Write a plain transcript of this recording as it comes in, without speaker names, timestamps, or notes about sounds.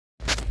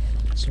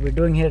So we're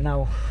doing here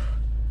now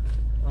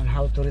on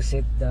how to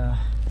reset the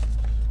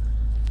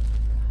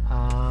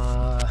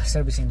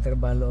service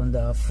interval on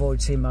the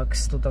Ford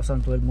C-Max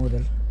 2012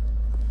 model.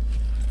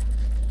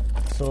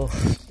 So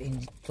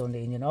turn the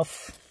engine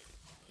off,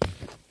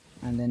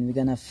 and then we're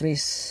gonna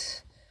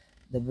freeze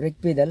the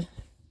brake pedal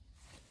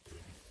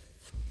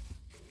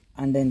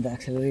and then the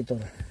accelerator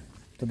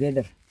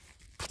together.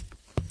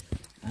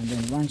 And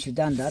then once you've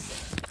done that,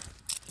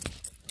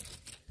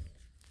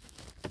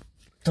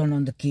 turn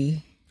on the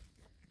key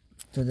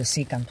to the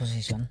second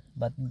position,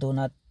 but do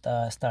not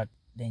start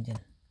the engine.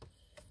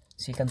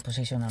 Second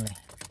position only.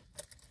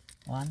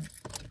 1,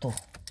 2.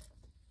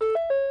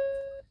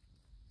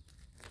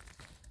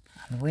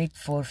 And wait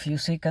for a few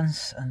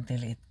seconds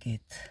until it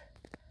get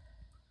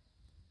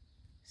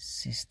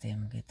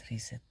system get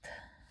reset.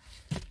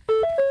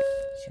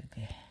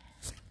 Okay.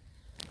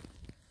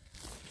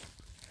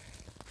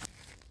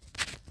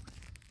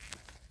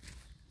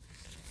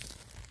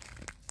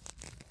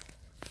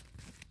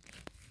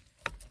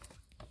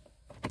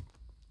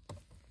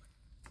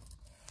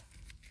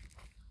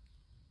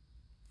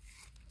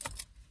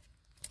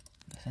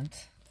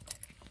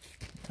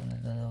 Ito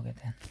nagdadawag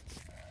yan.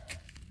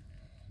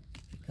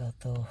 Go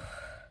to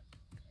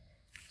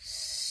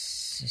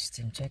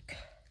system check.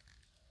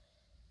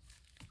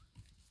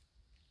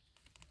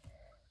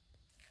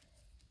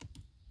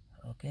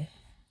 Okay.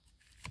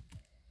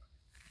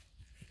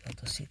 Go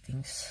to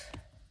settings.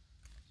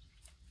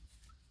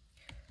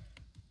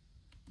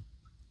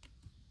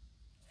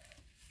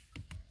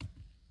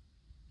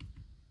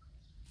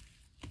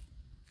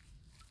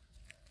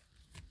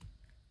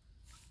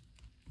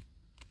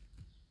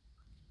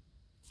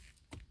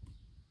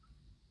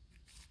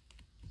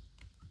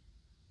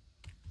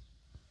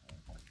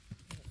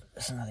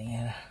 There's nothing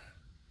here.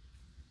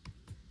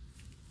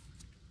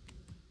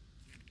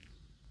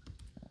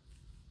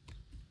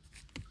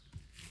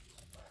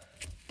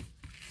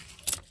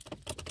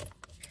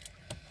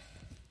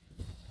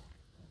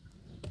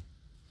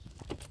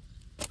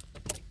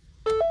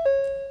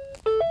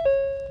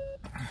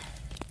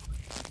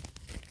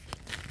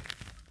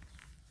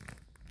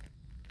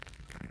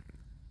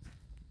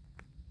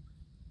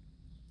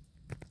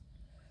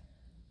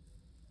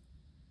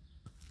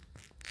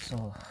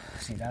 So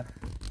see that?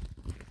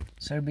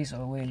 Service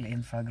oil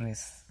in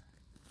progress.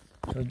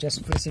 So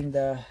just pressing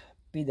the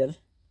pedal,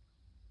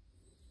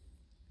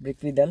 brake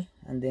pedal,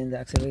 and then the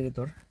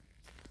accelerator,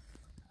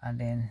 and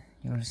then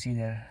you will see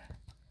there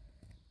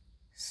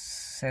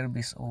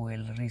service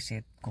oil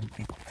reset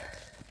complete.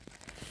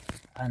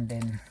 And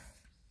then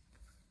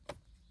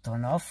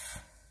turn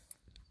off.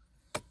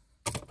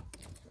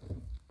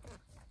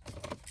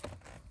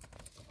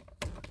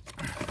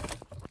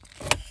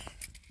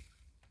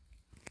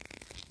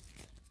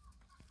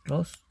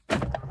 Close.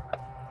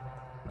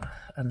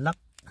 Unlock,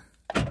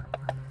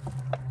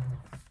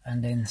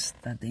 and then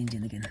start the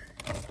engine again.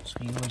 So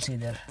you will see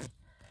there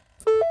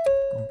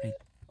complete.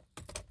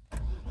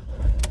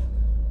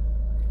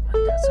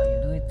 And that's how you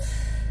do it.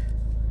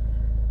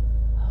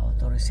 How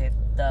to reset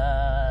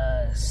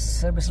the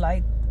service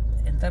light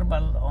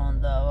interval on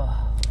the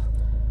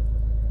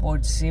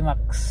Ford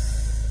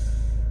C-Max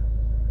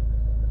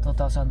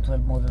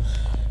 2012 model.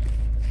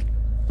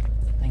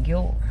 Thank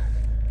you.